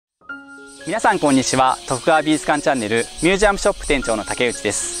皆さんこんにちは。徳川美術館チャンネルミュージアムショップ店長の竹内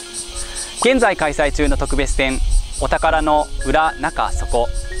です。現在開催中の特別展お宝の裏中底、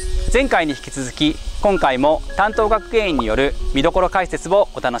前回に引き続き今回も担当学芸員による見どころ解説を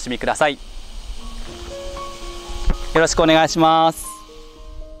お楽しみください。よろしくお願いします。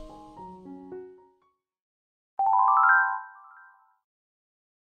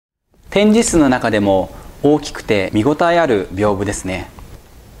展示室の中でも大きくて見応えある屏風ですね。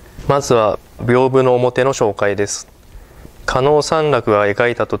まずは屏風の表の紹介です。狩野山楽が描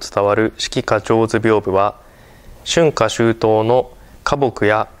いたと伝わる四季花鳥図屏風は、春夏秋冬の花木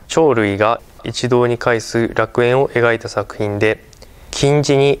や鳥類が一堂に会す楽園を描いた作品で、金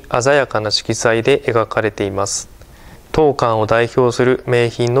地に鮮やかな色彩で描かれています。当館を代表する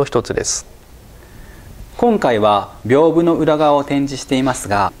名品の一つです。今回は屏風の裏側を展示しています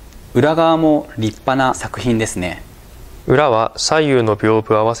が、裏側も立派な作品ですね。裏は左右の屏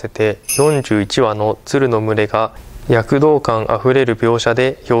風合わせて41羽の鶴の群れが躍動感あふれる描写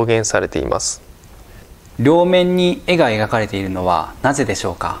で表現されています。両面に絵が描かれているのはなぜでし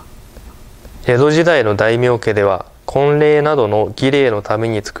ょうか。江戸時代の大名家では婚礼などの儀礼のため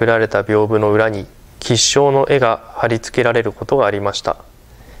に作られた屏風の裏に吉祥の絵が貼り付けられることがありました。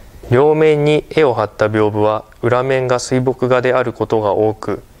両面に絵を貼った屏風は裏面が水墨画であることが多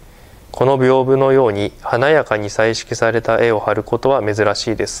く、この屏風のように華やかに彩色された絵を貼ることは珍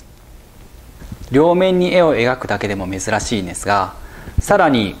しいです。両面に絵を描くだけでも珍しいんですが、さら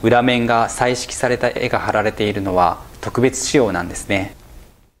に裏面が彩色された絵が貼られているのは特別仕様なんですね。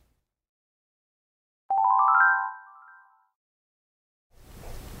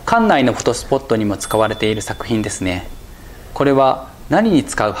館内のフォトスポットにも使われている作品ですね。これは何に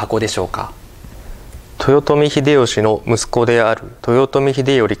使う箱でしょうか。豊臣秀吉の息子である豊臣秀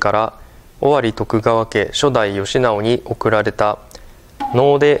頼から尾張徳川家初代義直に贈られた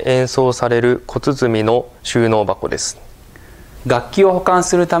能で演奏される小鼓の収納箱です。楽器を保管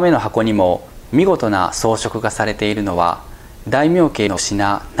するための箱にも見事な装飾がされているのは大名家の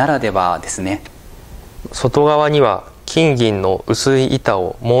品ならではですね。外側には金銀の薄い板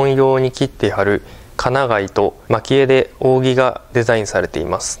を文様に切って貼る金貝と蒔絵で扇がデザインされてい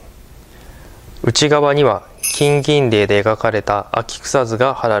ます。内側には金銀泥で描かれた秋草図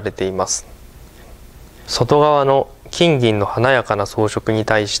が貼られています。外側の金銀の華やかな装飾に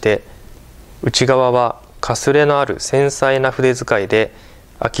対して、内側はかすれのある繊細な筆使いで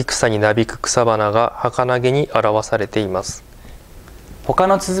秋草になびく草花が儚げに表されています。他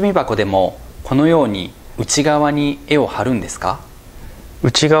の鼓箱でもこのように内側に絵を貼るんですか。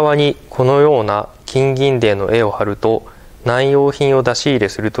内側にこのような金銀泥の絵を貼ると、内容品を出し入れ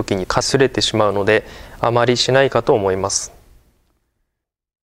するときにかすれてしまうので、あまりしないかと思います。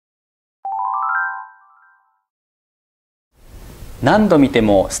何度見て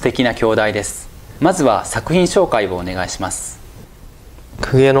も素敵な鏡台です。まずは作品紹介をお願いします。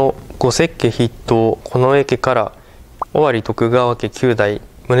公家の五石家筆頭近衛家から尾張徳川家9代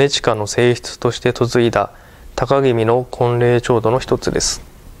宗近の正室として嫁いだ高君の婚礼調度の一つです。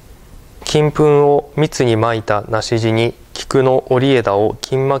金粉を蜜に巻いた梨地に菊の折り枝を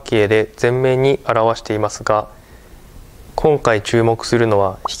金蒔絵で全面に表していますが、今回注目するの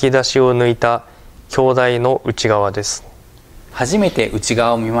は引き出しを抜いた鏡台の内側です。初めて内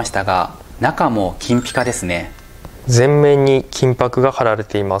側を見ましたが、中も金ピカですね。全面に金箔が貼られ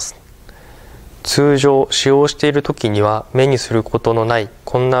ています。通常使用している時には目にすることのない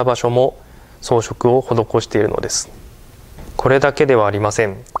こんな場所も装飾を施しているのです。これだけではありません。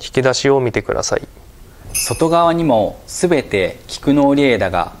引き出しを見てください。外側にもすべて菊の折り枝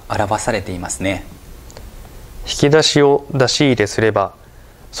が表されていますね。引き出しを出し入れすれば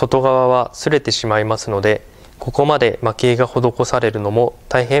外側は擦れてしまいますので、ここまで蒔絵が施されるのも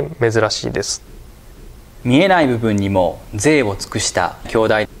大変珍しいです。見えない部分にも贅を尽くした鏡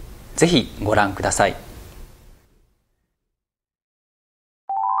台、ぜひご覧ください。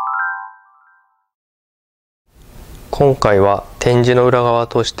今回は展示の裏側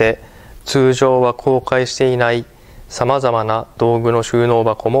として通常は公開していないさまざまな道具の収納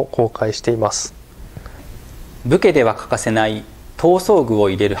箱も公開しています。武家では欠かせない刀装具を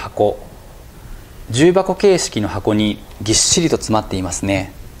入れる箱、重箱形式の箱にぎっしりと詰まっています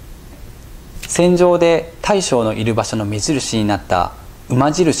ね。戦場で大将のいる場所の目印になった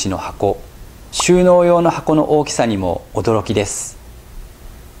馬印の箱、収納用の箱の大きさにも驚きです。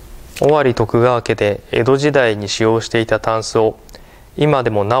尾張徳川家で江戸時代に使用していたタンスを今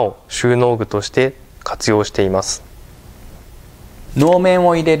でもなお収納具として活用しています。能面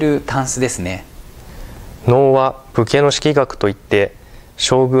を入れるタンスですね。能は武家の式楽といって、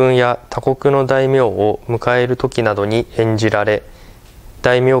将軍や他国の大名を迎える時などに演じられ、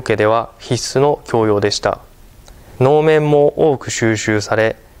大名家では必須の教養でした。能面も多く収集さ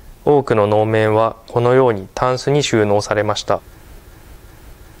れ、多くの能面はこのようにタンスに収納されました。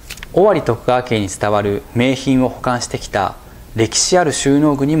尾張徳川家に伝わる名品を保管してきた歴史ある収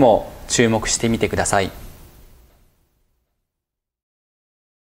納具にも注目してみてください。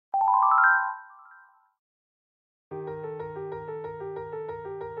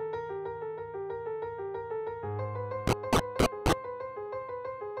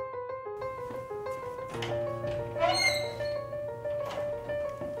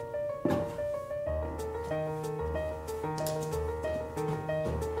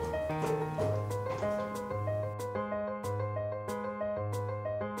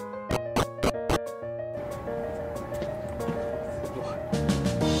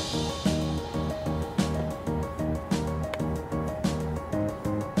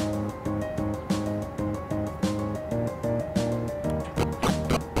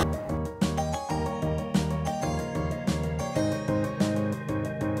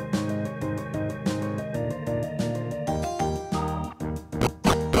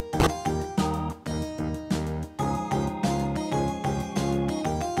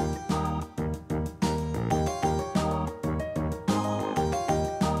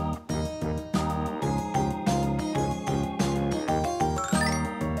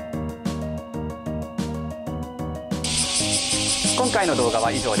今回の動画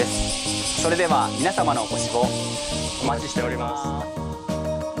は以上です。それでは皆様のお越しをお待ちしております。